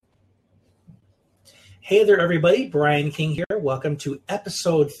Hey there, everybody. Brian King here. Welcome to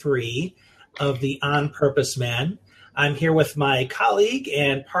episode 3 of the On Purpose Man. I'm here with my colleague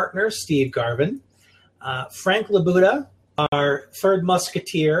and partner, Steve Garvin. Frank Labuda, our third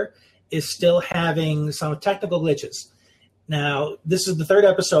musketeer, is still having some technical glitches. Now, this is the third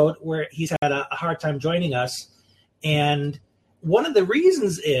episode where he's had a hard time joining us. And one of the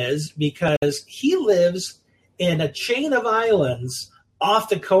reasons is because he lives in a chain of islands off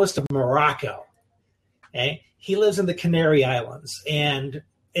the coast of Morocco. Okay? He lives in the Canary Islands, and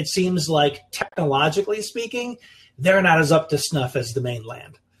it seems like, technologically speaking, they're not as up to snuff as the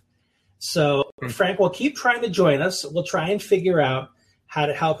mainland. So Frank will keep trying to join us. We'll try and figure out how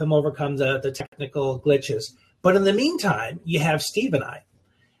to help him overcome the technical glitches. But in the meantime, you have Steve and I.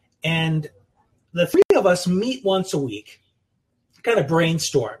 And the three of us meet once a week, kind of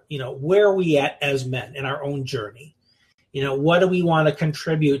brainstorm, where are we at as men in our own journey? What do we want to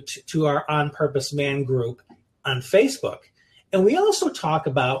contribute to our On Purpose Man group on Facebook? And we also talk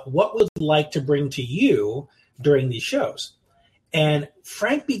about what we'd like to bring to you during these shows. And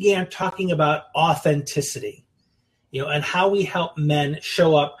Frank began talking about authenticity, and how we help men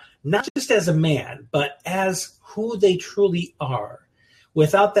show up, not just as a man, but as who they truly are,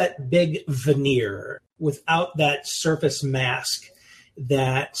 without that big veneer, without that surface mask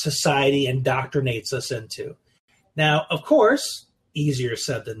that society indoctrinates us into. Now, of course, easier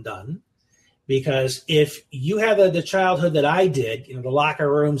said than done, because if you have the childhood that I did, the locker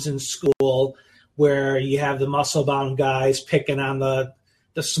rooms in school where you have the muscle-bound guys picking on the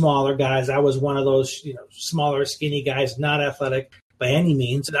smaller guys. I was one of those, smaller, skinny guys, not athletic by any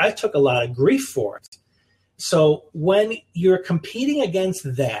means, and I took a lot of grief for it. So when you're competing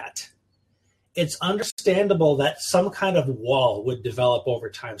against that, it's understandable that some kind of wall would develop over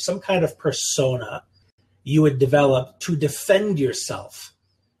time, some kind of persona you would develop to defend yourself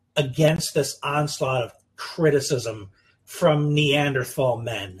against this onslaught of criticism from Neanderthal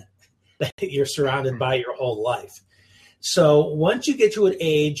men that you're surrounded by your whole life. So once you get to an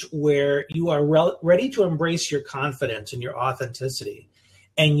age where you are ready to embrace your confidence and your authenticity,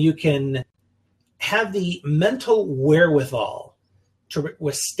 and you can have the mental wherewithal to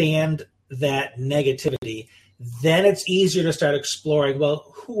withstand that negativity, then it's easier to start exploring,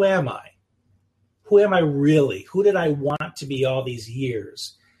 well, who am I? Who am I really? Who did I want to be all these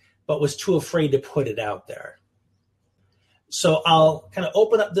years, but was too afraid to put it out there? So I'll kind of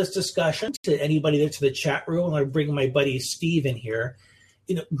open up this discussion to anybody that's in the chat room. I'll bring my buddy Steve in here.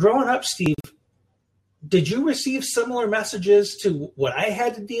 Growing up, Steve, did you receive similar messages to what I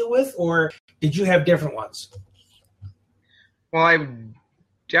had to deal with, or did you have different ones? Well, I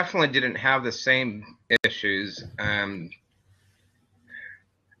definitely didn't have the same issues.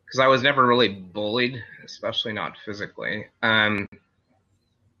 Because I was never really bullied, especially not physically. And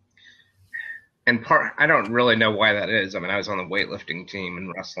I don't really know why that is. I mean, I was on the weightlifting team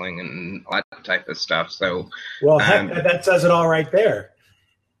and wrestling and all that type of stuff. So, well, heck, that says it all right there.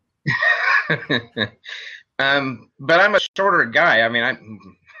 But I'm a shorter guy. I mean,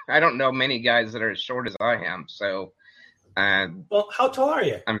 I don't know many guys that are as short as I am. So, well, how tall are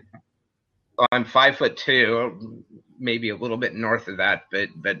you? I'm 5'2", maybe a little bit north of that,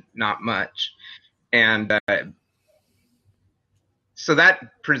 but not much. And so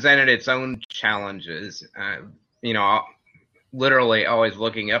that presented its own challenges. Literally always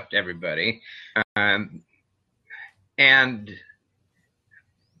looking up to everybody, and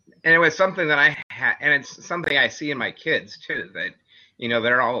it was something that I had, and it's something I see in my kids too. That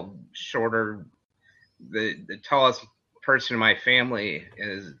they're all shorter. The tallest person in my family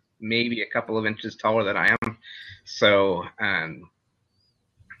is maybe a couple of inches taller than I am. So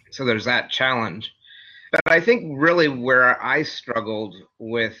there's that challenge. But I think really where I struggled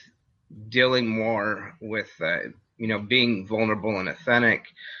with dealing more with, being vulnerable and authentic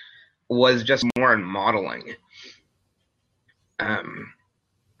was just more in modeling. And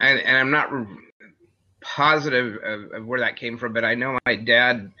I'm not positive of where that came from, but I know my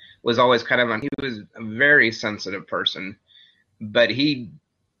dad was always he was a very sensitive person, but he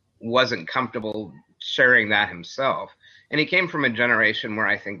wasn't comfortable sharing that himself. And he came from a generation where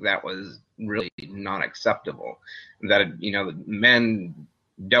I think that was really not acceptable, that, men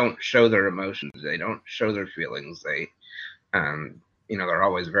don't show their emotions. They don't show their feelings. They, they're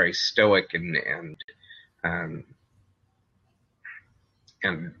always very stoic and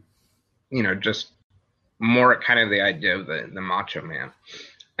just more kind of the idea of the macho man.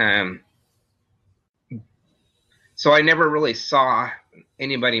 So I never really saw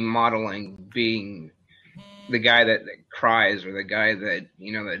anybody modeling being the guy that cries or the guy that,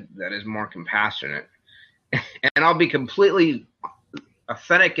 that is more compassionate. And I'll be completely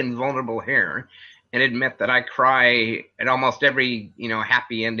authentic and vulnerable here. and admit that I cry at almost every,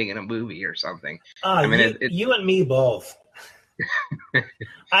 happy ending in a movie or something. I mean, you and me both.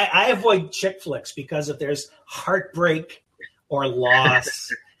 I avoid chick flicks because if there's heartbreak or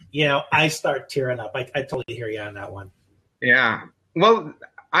loss, I start tearing up. I totally hear you on that one. Yeah. Well,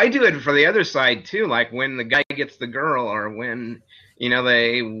 I do it for the other side too, like when the guy gets the girl, or when,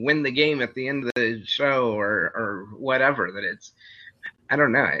 they win the game at the end of the show, or whatever. That it's, I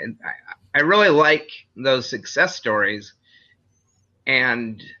don't know. I really like those success stories,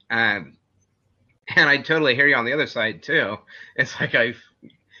 and I totally hear you on the other side too. It's like I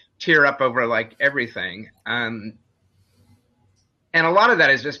tear up over like everything. And a lot of that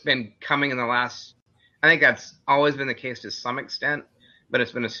has just been coming in the last, I think that's always been the case to some extent, but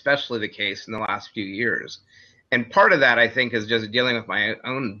it's been especially the case in the last few years. And part of that, I think, is just dealing with my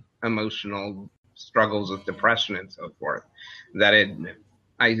own emotional struggles with depression and so forth.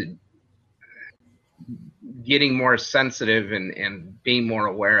 Getting more sensitive and being more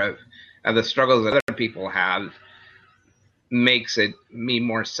aware of the struggles that other people have makes me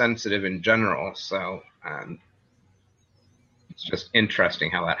more sensitive in general. So it's just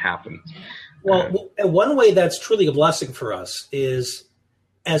interesting how that happens. Well, one way that's truly a blessing for us is,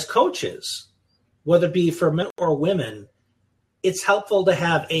 as coaches, whether it be for men or women, it's helpful to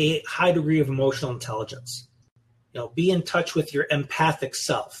have a high degree of emotional intelligence. Be in touch with your empathic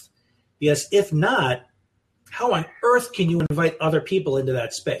self. Because if not, how on earth can you invite other people into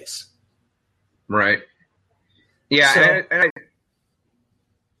that space? Right. Yeah. So,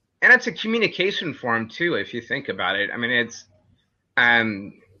 and it's a communication form too, if you think about it. I mean, it's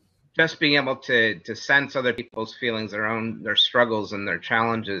just being able to sense other people's feelings, their struggles and their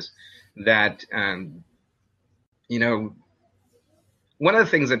challenges. That one of the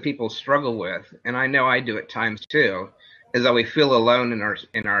things that people struggle with, and I know I do at times too, is that we feel alone in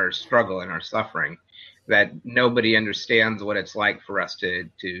our struggle and our suffering. That nobody understands what it's like for us to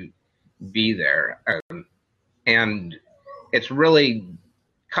be there, and it's really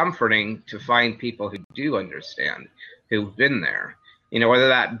comforting to find people who do understand, who've been there. Whether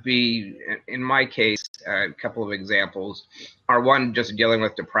that be, in my case, a couple of examples are, one, just dealing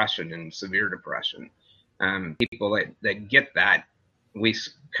with depression and severe depression. People that get that, we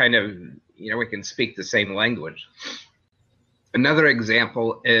kind of, we can speak the same language. Another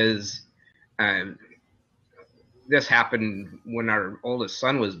example is, this happened when our oldest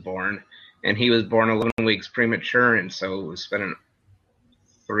son was born, and he was born 11 weeks premature, and so was spending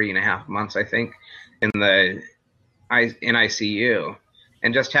 3.5 months, I think, in ICU.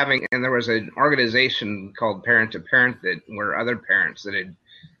 And just and there was an organization called Parent to Parent where other parents that had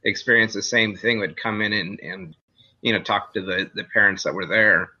experienced the same thing would come in and talk to the parents that were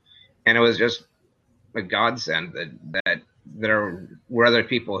there. And it was just a godsend that there were other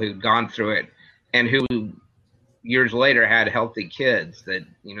people who'd gone through it and who years later had healthy kids that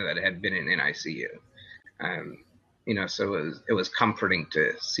had been in ICU. So it was comforting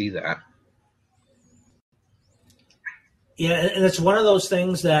to see that. Yeah, and it's one of those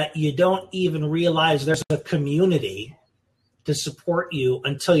things that you don't even realize there's a community to support you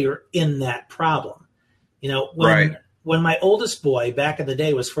until you're in that problem. When my oldest boy back in the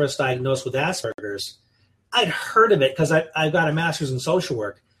day was first diagnosed with Asperger's, I'd heard of it because I've got a master's in social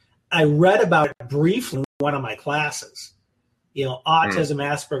work. I read about it briefly in one of my classes, autism,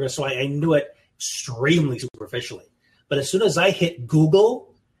 Asperger's, so I knew it extremely superficially. But as soon as I hit Google,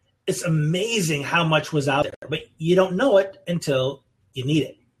 it's amazing how much was out there, but you don't know it until you need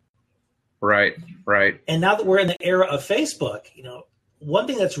it. Right. And now that we're in the era of Facebook, one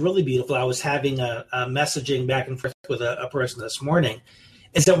thing that's really beautiful, I was having a messaging back and forth with a person this morning,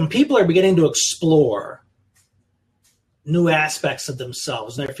 is that when people are beginning to explore new aspects of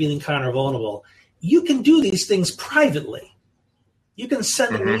themselves and they're feeling kind of vulnerable, you can do these things privately. You can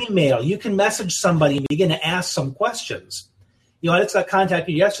send an email. You can message somebody and begin to ask some questions. I just got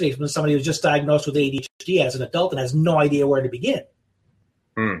contacted yesterday from somebody who was just diagnosed with ADHD as an adult and has no idea where to begin.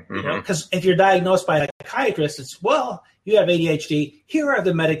 Because if you're diagnosed by a psychiatrist, it's, well, you have ADHD. Here are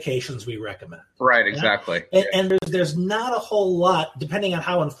the medications we recommend. Right, exactly. And there's not a whole lot, depending on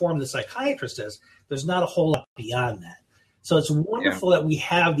how informed the psychiatrist is, there's not a whole lot beyond that. So it's wonderful that we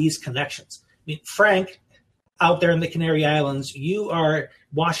have these connections. I mean, Frank, out there in the Canary Islands, you are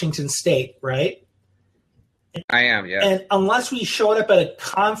Washington State, right? I am, yeah. And unless we showed up at a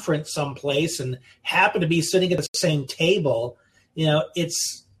conference someplace and happened to be sitting at the same table,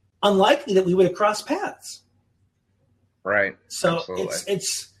 it's unlikely that we would have crossed paths. Right. So absolutely.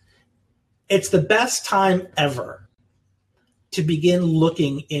 it's the best time ever to begin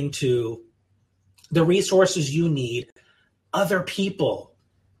looking into the resources you need, other people,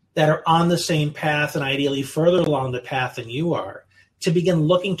 that are on the same path and ideally further along the path than you are to begin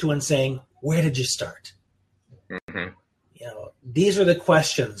looking to and saying, where did you start? Mm-hmm. You know, these are the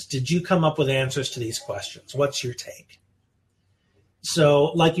questions. Did you come up with answers to these questions? What's your take? So,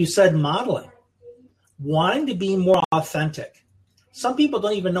 like you said, modeling, wanting to be more authentic. Some people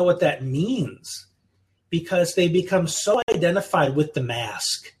don't even know what that means because they become so identified with the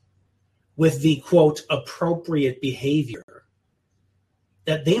mask, with the, quote, appropriate behavior,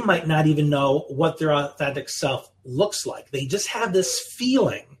 that they might not even know what their authentic self looks like. They just have this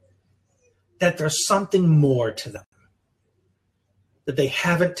feeling that there's something more to them that they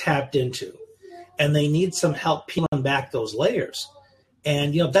haven't tapped into, and they need some help peeling back those layers.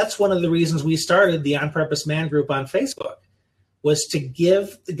 And, you know, that's one of the reasons we started the On Purpose Man group on Facebook, was to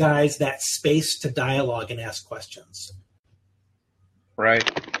give the guys that space to dialogue and ask questions. Right.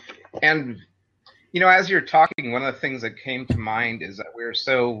 And, you know, as you're talking, one of the things that came to mind is that we're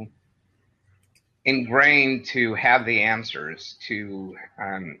so ingrained to have the answers, to,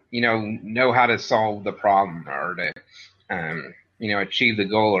 you know how to solve the problem, or to, you know, achieve the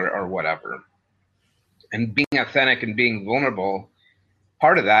goal, or whatever. And being authentic and being vulnerable,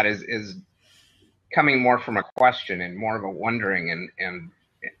 part of that is coming more from a question and more of a wondering, and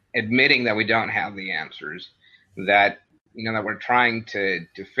admitting that we don't have the answers, that, you know, that we're trying to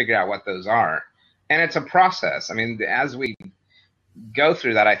figure out what those are. And it's a process. I mean, as we go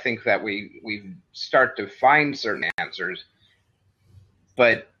through that, I think that we start to find certain answers,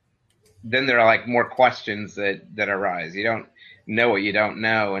 but then there are like more questions that arise. You don't know what you don't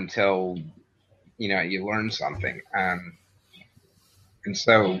know until, you know, you learn something. And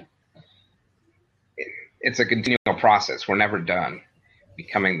so it's a continual process. We're never done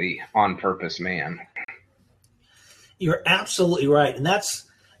becoming the on-purpose man. You're absolutely right. And that's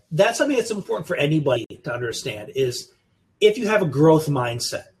something that's important for anybody to understand, is if you have a growth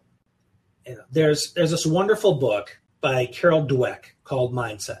mindset. You know, there's this wonderful book by Carol Dweck called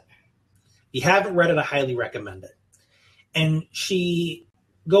Mindset. If you haven't read it, I highly recommend it. And she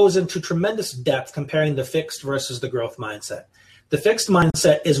goes into tremendous depth comparing the fixed versus the growth mindset. The fixed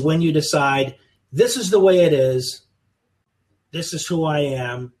mindset is when you decide, this is the way it is, this is who I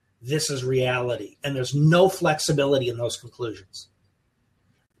am, this is reality, and there's no flexibility in those conclusions.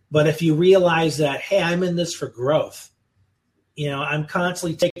 But if you realize that, hey, I'm in this for growth, you know, I'm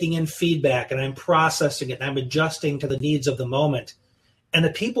constantly taking in feedback and I'm processing it and I'm adjusting to the needs of the moment. And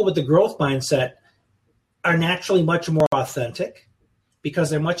the people with the growth mindset are naturally much more authentic because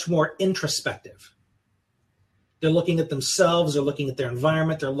they're much more introspective. They're looking at themselves, they're looking at their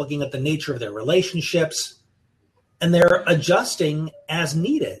environment, they're looking at the nature of their relationships, and they're adjusting as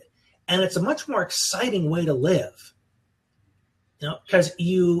needed. And it's a much more exciting way to live, you know, because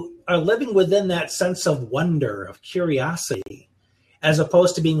you are living within that sense of wonder, of curiosity, as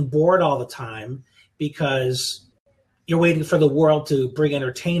opposed to being bored all the time because you're waiting for the world to bring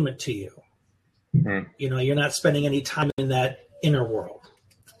entertainment to you. Mm-hmm. You know, you're not spending any time in that inner world.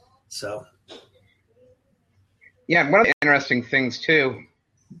 So, yeah, one of the interesting things too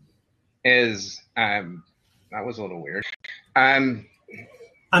is that was a little weird. I'm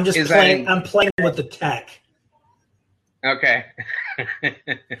just playing. I'm playing with the tech. Okay. I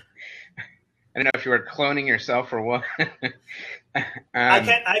don't know if you were cloning yourself or what.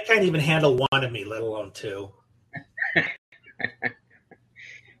 I can't even handle one of me, let alone two.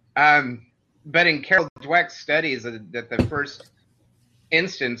 But in Carol Dweck's studies, that the first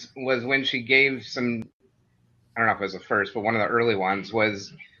instance was when she gave some, I don't know if it was the first, but one of the early ones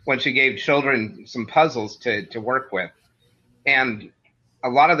was when she gave children some puzzles to work with. And a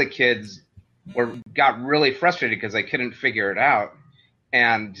lot of the kids got really frustrated because they couldn't figure it out.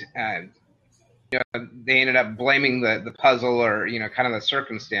 And you know, they ended up blaming the puzzle, or, you know, kind of the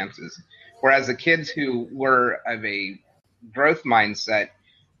circumstances. Whereas the kids who were of a growth mindset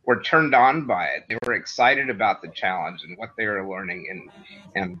were turned on by it. They were excited about the challenge and what they were learning,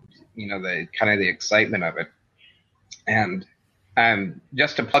 and you know, the kind of the excitement of it. And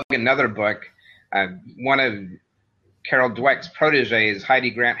just to plug another book, one of Carol Dweck's proteges,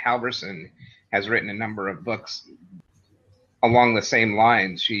 Heidi Grant Halverson, has written a number of books along the same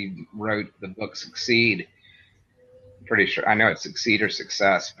lines. She wrote the book Succeed. I'm pretty sure, I know it's Succeed or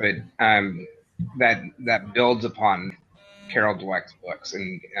Success, but that builds upon Carol Dweck's books,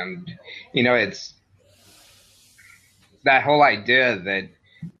 and you know, it's that whole idea that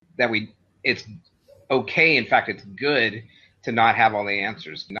it's okay, in fact it's good, to not have all the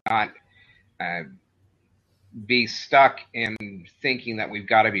answers, not be stuck in thinking that we've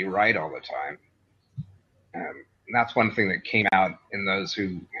got to be right all the time. And that's one thing that came out in those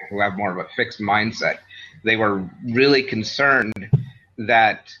who have more of a fixed mindset. They were really concerned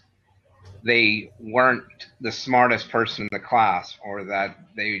that they weren't the smartest person in the class, or that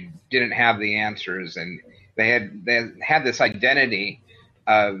they didn't have the answers, and they had this identity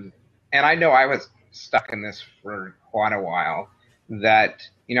of, and I know I was stuck in this for quite a while, that,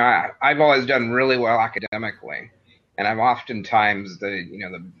 I've always done really well academically, and I'm oftentimes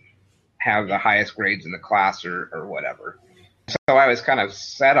have the highest grades in the class or whatever. So I was kind of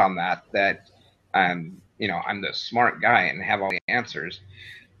set on that I'm the smart guy and have all the answers.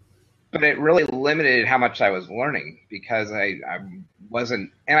 But it really limited how much I was learning, because I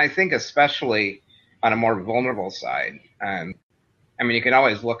wasn't, and I think especially on a more vulnerable side. You can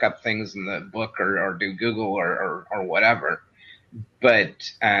always look up things in the book or do Google or whatever, but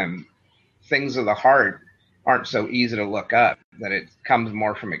things of the heart aren't so easy to look up. That it comes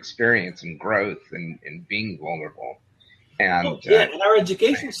more from experience and growth and being vulnerable. And and our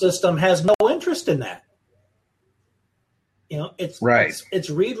education system has no interest in that. It's right. It's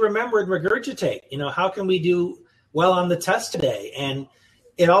read, remember, and regurgitate. How can we do well on the test today? And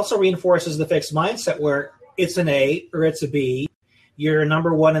it also reinforces the fixed mindset where it's an A or it's a B. You're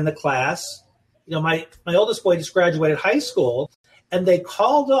number one in the class. My oldest boy just graduated high school, and they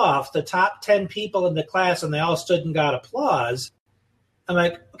called off the top 10 people in the class, and they all stood and got applause. I'm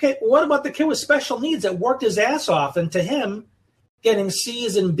like, okay, well, what about the kid with special needs that worked his ass off? And to him, getting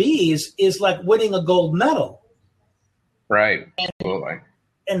C's and B's is like winning a gold medal. Right. Absolutely.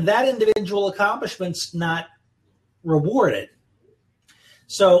 And that individual accomplishment's not rewarded.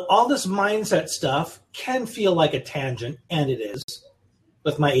 So all this mindset stuff can feel like a tangent, and it is.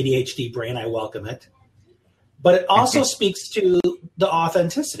 With my ADHD brain, I welcome it. But it also speaks to the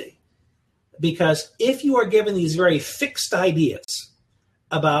authenticity. Because if you are given these very fixed ideas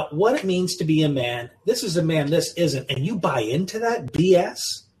about what it means to be a man, this is a man, this isn't, and you buy into that BS,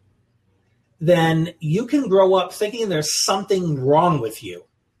 then you can grow up thinking there's something wrong with you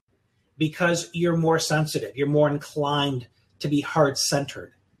because you're more sensitive. You're more inclined to be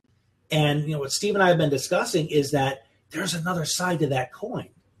heart-centered. And, what Steve and I have been discussing is that there's another side to that coin.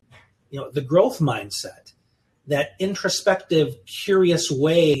 The growth mindset, that introspective, curious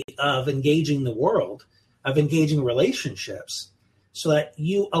way of engaging the world, of engaging relationships, so that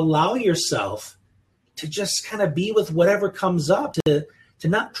you allow yourself to just kind of be with whatever comes up, to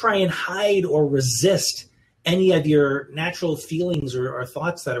not try and hide or resist any of your natural feelings or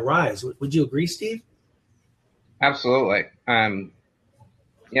thoughts that arise. Would you agree, Steve? Absolutely. And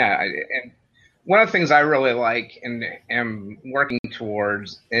one of the things I really like and am working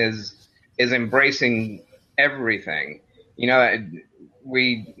towards is embracing everything.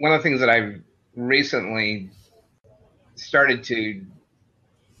 One of the things that I've recently started to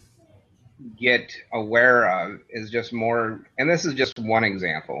get aware of is just more, and this is just one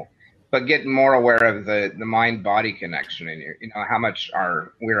example, but get more aware of the mind-body connection, and how much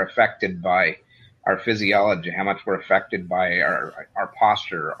we're affected by our physiology, how much we're affected by our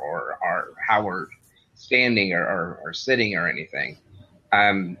posture or how we're standing or sitting or anything.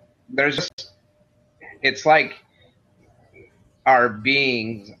 It's like our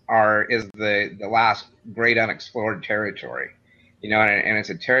beings is the last great unexplored territory, and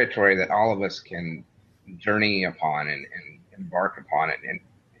it's a territory that all of us can journey upon and embark upon it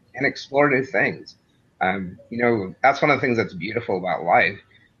and explore new things. That's one of the things that's beautiful about life,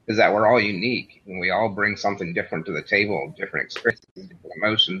 is that we're all unique and we all bring something different to the table, different experiences, different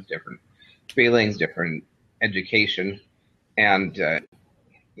emotions, different feelings, different education. And, and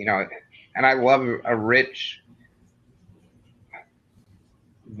I love a rich,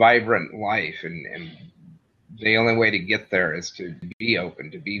 vibrant life. And the only way to get there is to be open,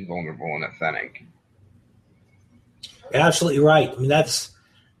 to be vulnerable and authentic. You're absolutely right.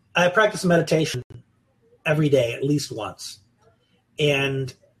 I practice meditation every day, at least once.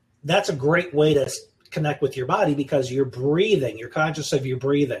 And that's a great way to connect with your body, because you're breathing, you're conscious of your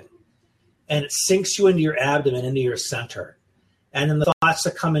breathing, and it sinks you into your abdomen, into your center. And then the thoughts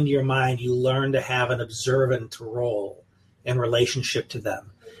that come into your mind, you learn to have an observant role in relationship to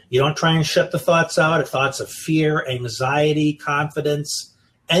them. You don't try and shut the thoughts out, thoughts of fear, anxiety, confidence,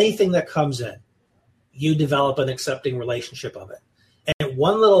 anything that comes in. You develop an accepting relationship of it. And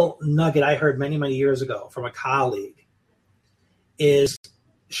one little nugget I heard many, many years ago from a colleague is,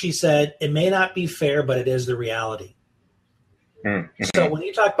 she said, it may not be fair, but it is the reality. Mm-hmm. So when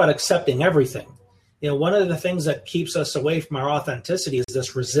you talk about accepting everything, one of the things that keeps us away from our authenticity is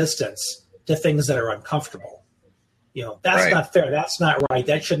this resistance to things that are uncomfortable. That's right. Not fair. That's not right.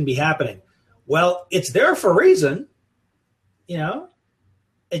 That shouldn't be happening. Well, it's there for a reason. It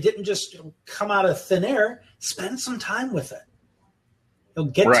didn't just come out of thin air. Spend some time with it.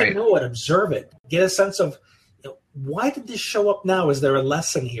 Get right to know it, observe it, get a sense of why did this show up now? Is there a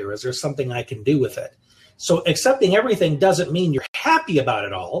lesson here? Is there something I can do with it? So accepting everything doesn't mean you're happy about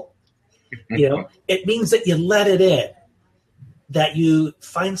it all. It means that you let it in, that you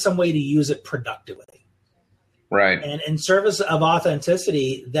find some way to use it productively. Right. And in service of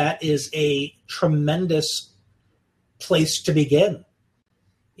authenticity, that is a tremendous place to begin.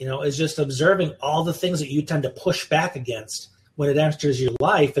 Is just observing all the things that you tend to push back against when it enters your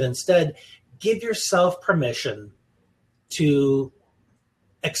life, and instead give yourself permission to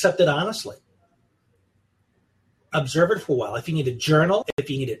accept it honestly. Observe it for a while. If you need to journal, if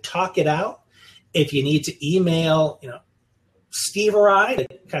you need to talk it out, if you need to email, Steve or I to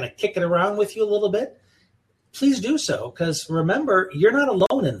kind of kick it around with you a little bit, please do so. Because remember, you're not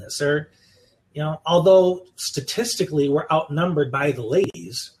alone in this. Although statistically we're outnumbered by the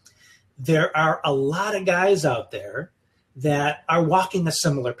ladies, there are a lot of guys out there that are walking a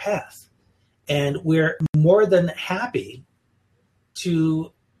similar path. And we're more than happy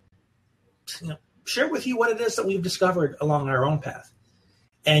to share with you what it is that we've discovered along our own path.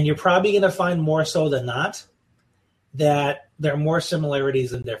 And you're probably going to find more so than not that there are more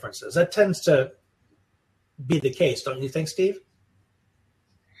similarities than differences. That tends to be the case, don't you think, Steve?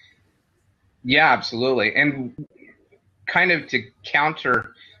 Yeah, absolutely. And kind of to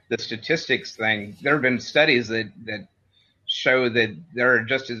counter the statistics thing, there have been studies that show that there are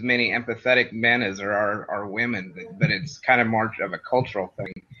just as many empathetic men as there are women, but it's kind of more of a cultural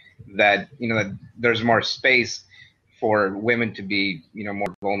thing that, that there's more space for women to be,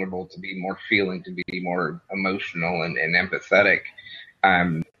 more vulnerable, to be more feeling, to be more emotional and empathetic.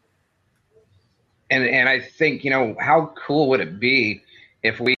 And I think, how cool would it be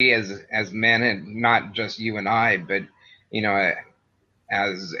if we as men, and not just you and I, but,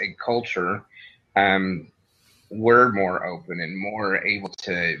 as a culture, we're more open and more able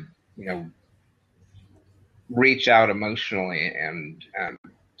to, reach out emotionally and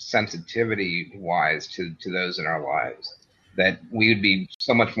sensitivity wise to those in our lives, that we would be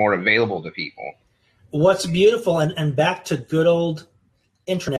so much more available to people. What's beautiful, and back to good old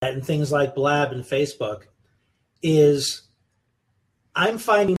internet and things like Blab and Facebook, is I'm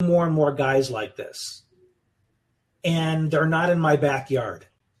finding more and more guys like this, and they're not in my backyard.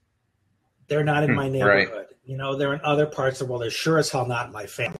 They're not in my neighborhood. Right. They're in other parts of the world. They're sure as hell not in my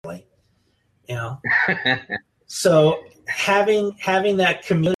family. So having that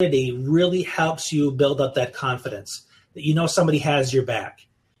community really helps you build up that confidence that somebody has your back.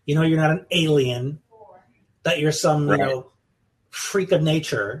 You're not an alien, that you're some right. Freak of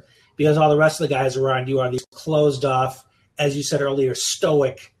nature, because all the rest of the guys around you are these closed off, as you said earlier,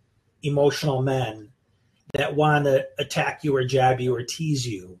 stoic, emotional men that want to attack you or jab you or tease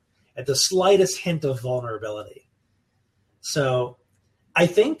you at the slightest hint of vulnerability. So I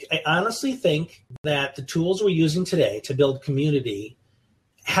honestly think that the tools we're using today to build community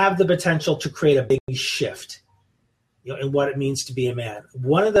have the potential to create a big shift, in what it means to be a man.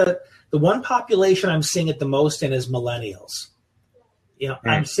 The one population I'm seeing it the most in is millennials.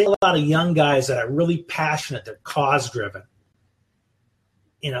 I'm seeing a lot of young guys that are really passionate. They're cause driven.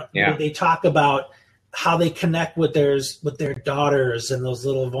 They talk about how they connect with their daughters in those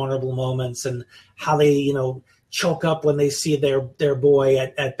little vulnerable moments, and how they, choke up when they see their boy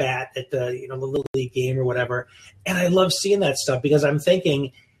at bat at the, the Little League game or whatever. And I love seeing that stuff, because I'm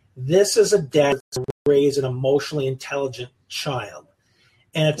thinking, this is a dad that's raised an emotionally intelligent child.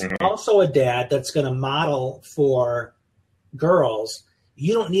 And it's also a dad that's going to model for girls.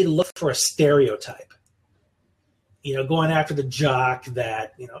 You don't need to look for a stereotype, going after the jock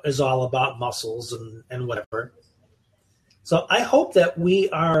that, is all about muscles and whatever. So I hope that we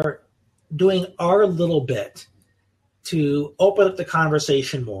are doing our little bit to open up the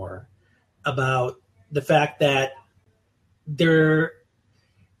conversation more about the fact that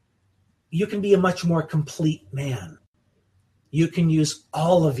you can be a much more complete man. You can use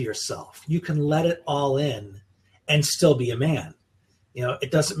all of yourself. You can let it all in and still be a man.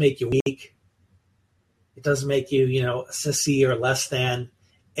 It doesn't make you weak. It doesn't make you, a sissy or less than.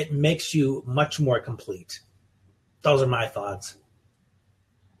 It makes you much more complete. Those are my thoughts.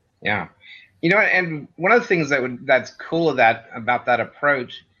 Yeah. And one of the things that's cool about that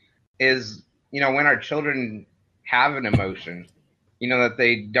approach is, when our children have an emotion, that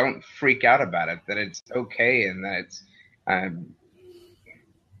they don't freak out about it, that it's okay, and that it's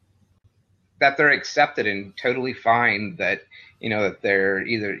that they're accepted and totally fine, that, that they're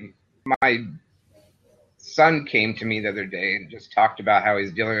either. My son came to me the other day and just talked about how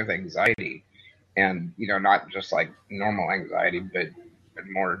he's dealing with anxiety, and, not just like normal anxiety, but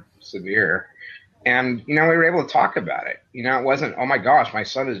more severe. And, we were able to talk about it. It wasn't, oh my gosh, my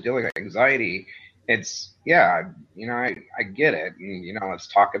son is dealing with anxiety. it's, yeah, I get it. And, let's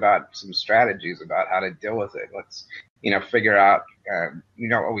talk about some strategies about how to deal with it. Let's, figure out,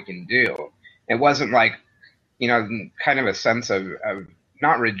 what we can do. It wasn't like, kind of a sense of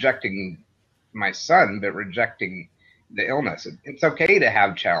not rejecting my son, but rejecting the illness. It's okay to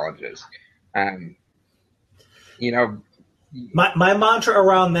have challenges. My mantra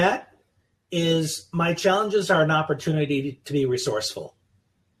around that is my challenges are an opportunity to be resourceful.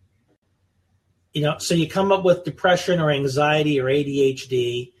 So you come up with depression or anxiety or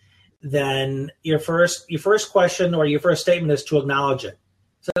ADHD, then your first question or your first statement is to acknowledge it.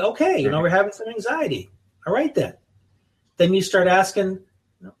 So, okay, we're having some anxiety. All right, then. Then you start asking,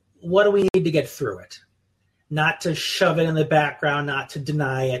 what do we need to get through it? Not to shove it in the background, not to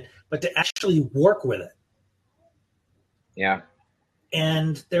deny it, but to actually work with it. Yeah.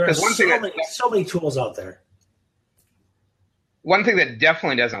 And there are so many tools out there. One thing that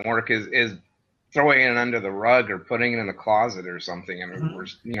definitely doesn't work is throwing it under the rug or putting it in the closet or something. I mean,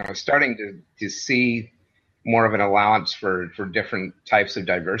 we're starting to see more of an allowance for different types of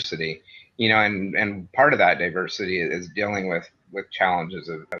diversity, and part of that diversity is dealing with challenges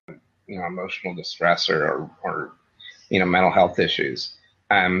of emotional distress or mental health issues,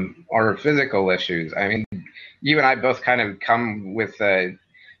 or physical issues. I mean, you and I both kind of come with a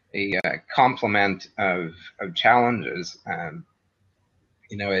complement of challenges, and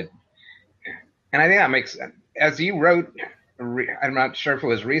I think that makes, as you wrote, I'm not sure if it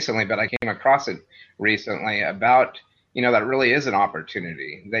was recently, but I came across it recently about, that really is an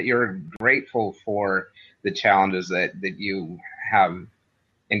opportunity, that you're grateful for the challenges that you have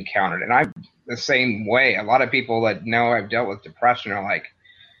encountered. And I'm the same way. A lot of people that know I've dealt with depression are like,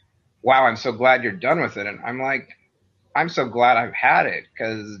 wow, I'm so glad you're done with it. And I'm like, I'm so glad I've had it,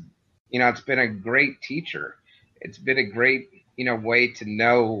 because, it's been a great teacher. It's been a great, way to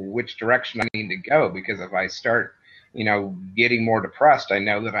know which direction I need to go, because if I start, getting more depressed, I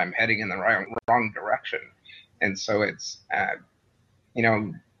know that I'm heading in the wrong direction. And so it's,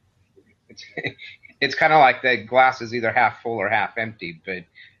 it's kind of like the glass is either half full or half empty, but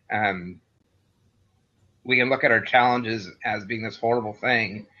we can look at our challenges as being this horrible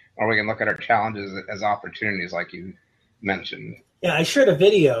thing, or we can look at our challenges as opportunities, like you mentioned. Yeah, I shared a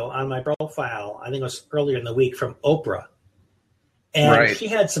video on my profile, I think it was earlier in the week, from Oprah. And She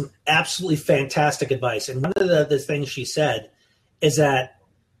had some absolutely fantastic advice. And one of the things she said is that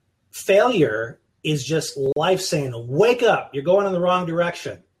failure is just life saying, wake up, you're going in the wrong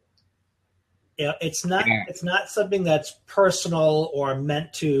direction. It's not something that's personal or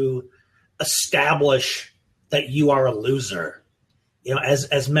meant to establish that you are a loser.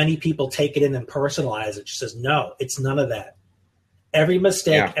 As many people take it in and personalize it. She says, no, it's none of that. Every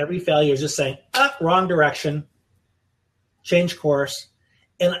mistake, every failure is just saying, wrong direction, change course.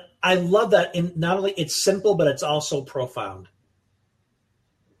 And I love that. And not only it's simple, but it's also profound.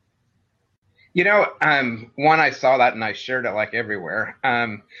 One, I saw that and I shared it like everywhere.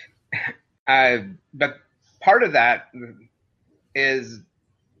 But part of that is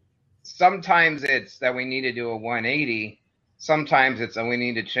sometimes it's that we need to do a 180. Sometimes it's that we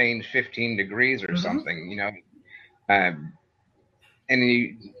need to change 15 degrees or something, and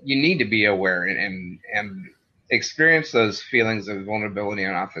you need to be aware and experience those feelings of vulnerability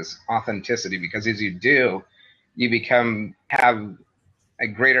and authenticity, because as you do, you have a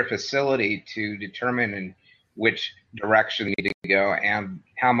greater facility to determine in which direction you need to go and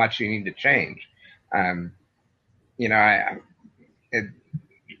how much you need to change.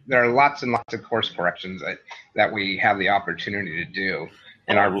 There are lots and lots of course corrections that we have the opportunity to do,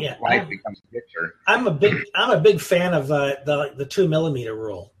 and our life becomes richer. I'm a big fan of the 2 millimeter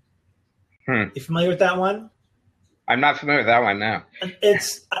rule. You familiar with that one? I'm not familiar with that one now.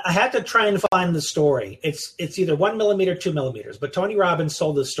 I had to try and find the story. It's either 1 millimeter, 2 millimeters, but Tony Robbins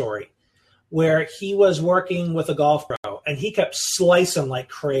told this story where he was working with a golf pro and he kept slicing like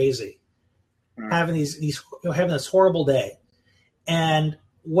crazy, having this horrible day. And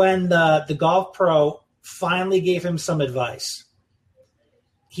when the golf pro finally gave him some advice,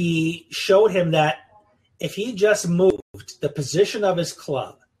 he showed him that if he just moved the position of his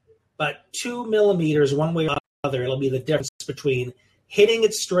club about 2 millimeters one way or other, it'll be the difference between hitting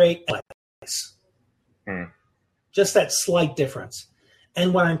it straight and just that slight difference.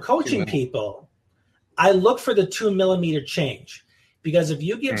 And when I'm coaching people, I look for the 2 millimeter change, because if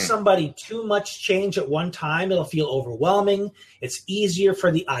you give somebody too much change at one time, it'll feel overwhelming. It's easier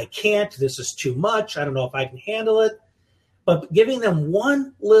for the I can't, this is too much, I don't know if I can handle it. But giving them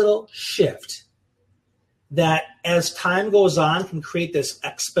one little shift that as time goes on can create this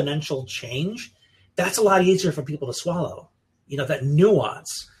exponential change, that's a lot easier for people to swallow, that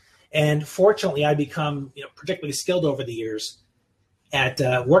nuance. And fortunately, I become particularly skilled over the years at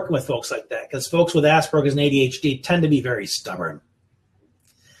working with folks like that, because folks with Asperger's and ADHD tend to be very stubborn.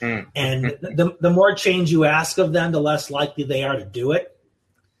 And the more change you ask of them, the less likely they are to do it.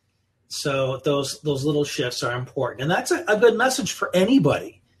 So those little shifts are important. And that's a good message for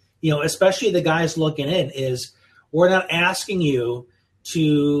anybody, especially the guys looking in, is we're not asking you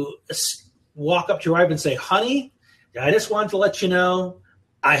to walk up to your wife and say, honey, I just wanted to let you know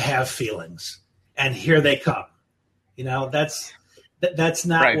I have feelings, and here they come. That's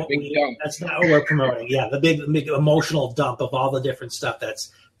not right, that's not what we're promoting. Yeah, the big emotional dump of all the different stuff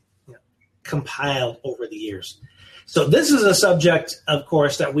that's compiled over the years. So this is a subject, of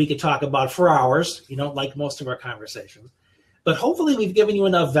course, that we could talk about for hours, like most of our conversations. But hopefully we've given you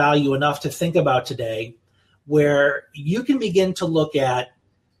enough value, enough to think about today, where you can begin to look at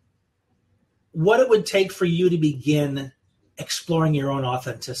what it would take for you to begin exploring your own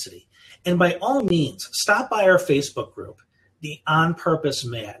authenticity. And by all means, stop by our Facebook group, The On Purpose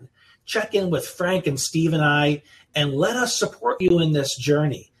Man. Check in with Frank and Steve and I, and let us support you in this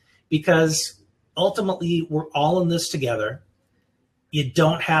journey, because ultimately we're all in this together. You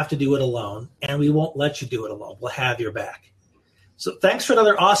don't have to do it alone, and we won't let you do it alone. We'll have your back. So thanks for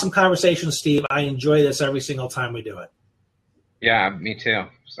another awesome conversation, Steve. I enjoy this every single time we do it. Yeah, me too.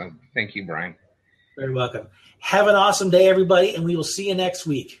 So thank you, Brian. Very welcome. Have an awesome day, everybody, and we will see you next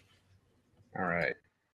week. All right.